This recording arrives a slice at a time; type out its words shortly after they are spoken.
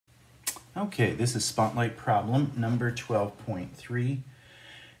Okay, this is Spotlight problem number 12.3,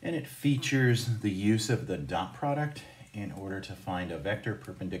 and it features the use of the dot product in order to find a vector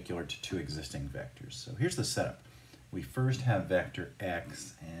perpendicular to two existing vectors. So here's the setup. We first have vector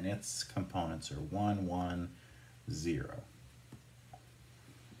x, and its components are 1, 1, 0.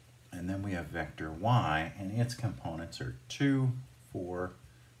 And then we have vector y, and its components are 2, 4,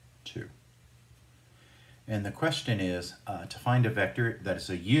 2. And the question is to find a vector that is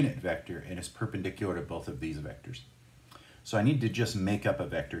a unit vector and is perpendicular to both of these vectors. So I need to just make up a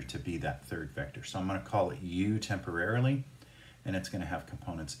vector to be that third vector. So I'm going to call it u temporarily, and it's going to have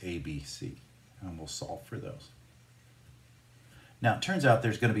components a, b, c. And we'll solve for those. Now it turns out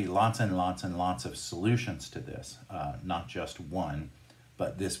there's going to be lots and lots and lots of solutions to this, not just one,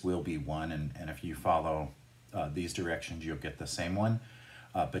 but this will be one. And if you follow these directions, you'll get the same one.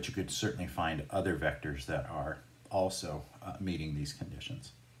 But you could certainly find other vectors that are also meeting these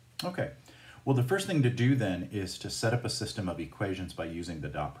conditions. Okay, well the first thing to do then is to set up a system of equations by using the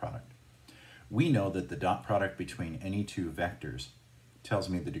dot product. We know that the dot product between any two vectors tells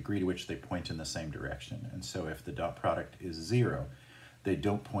me the degree to which they point in the same direction. And so if the dot product is 0, they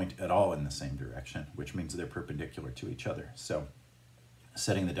don't point at all in the same direction, which means they're perpendicular to each other. So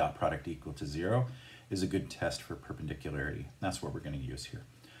setting the dot product equal to 0 is a good test for perpendicularity. That's what we're going to use here.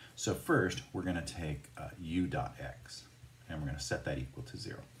 So first, we're going to take u dot x, and we're going to set that equal to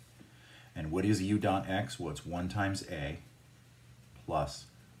 0. And what is u dot x? Well, it's 1 times a plus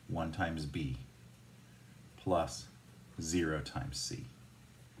 1 times b plus 0 times c.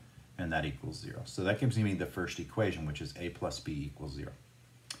 And that equals 0. So that gives me the first equation, which is a plus b equals 0.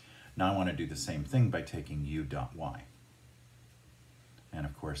 Now I want to do the same thing by taking u dot y. And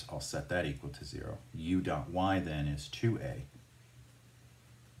of course, I'll set that equal to 0. U dot y then is 2a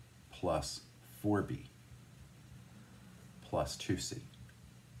plus 4b plus 2c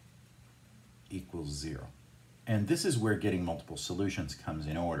equals 0. And this is where getting multiple solutions comes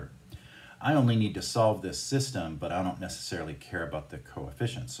in order. I only need to solve this system, but I don't necessarily care about the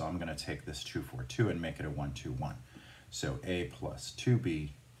coefficients. So I'm going to take this 2, 4, 2 and make it a 1, 2, 1. So a plus 2b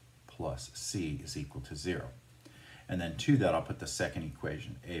plus c is equal to 0. And then to that, I'll put the second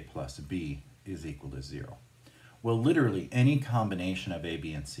equation, a plus b is equal to 0. Well, literally any combination of a,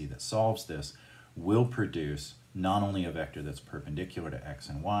 b, and c that solves this will produce not only a vector that's perpendicular to x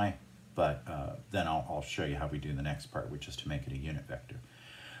and y, but then I'll show you how we do the next part, which is to make it a unit vector.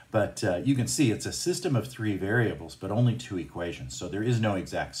 But you can see it's a system of 3 variables, but only 2 equations. So there is no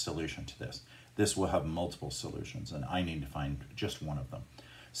exact solution to this. This will have multiple solutions, and I need to find just one of them.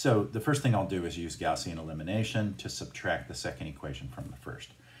 So the first thing I'll do is use Gaussian elimination to subtract the second equation from the first.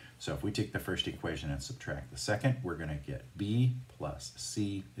 So if we take the first equation and subtract the second, we're going to get b plus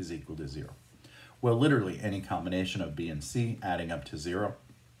c is equal to 0. Well, literally any combination of b and c adding up to 0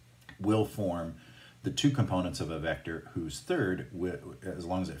 will form the 2 components of a vector whose third, as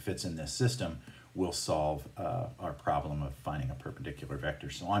long as it fits in this system, will solve our problem of finding a perpendicular vector.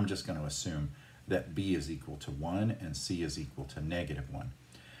 So I'm just going to assume that b is equal to 1 and c is equal to -1.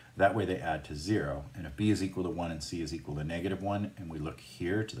 That way they add to 0, and if b is equal to 1 and c is equal to -1, and we look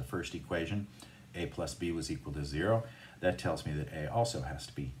here to the first equation, a plus b was equal to 0, that tells me that a also has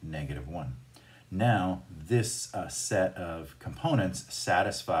to be -1. Now, this set of components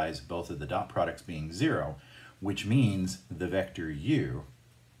satisfies both of the dot products being 0, which means the vector u,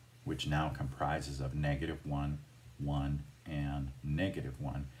 which now comprises of -1, 1, and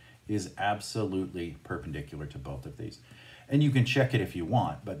 -1, is absolutely perpendicular to both of these. And you can check it if you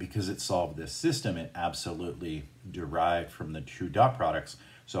want, but because it solved this system, it absolutely derived from the 2 dot products.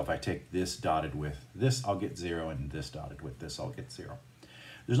 So if I take this dotted with this, I'll get 0, and this dotted with this, I'll get 0.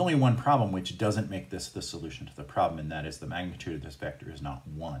 There's only one problem which doesn't make this the solution to the problem, and that is the magnitude of this vector is not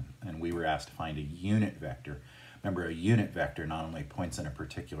 1. And we were asked to find a unit vector. Remember, a unit vector not only points in a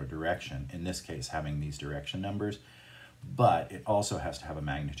particular direction, in this case having these direction numbers, but it also has to have a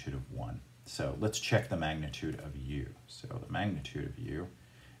magnitude of 1. So let's check the magnitude of u. So the magnitude of u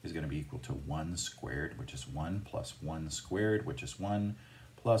is going to be equal to 1 squared, which is 1, plus 1 squared, which is 1,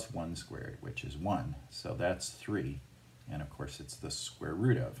 plus 1 squared, which is 1. So that's 3. And of course, it's the square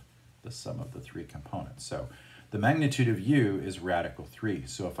root of the sum of the 3 components. So the magnitude of u is radical 3.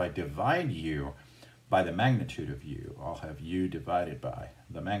 So if I divide u by the magnitude of u, I'll have u divided by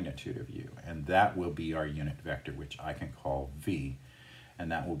the magnitude of u. And that will be our unit vector, which I can call v.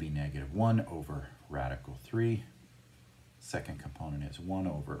 And that will be -1 over radical 3. Second component is 1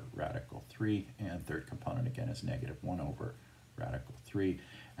 over radical 3. And third component, again, is -1 over radical 3.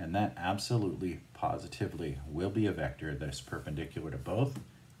 And that absolutely, positively will be a vector that is perpendicular to both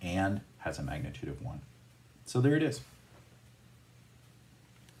and has a magnitude of 1. So there it is.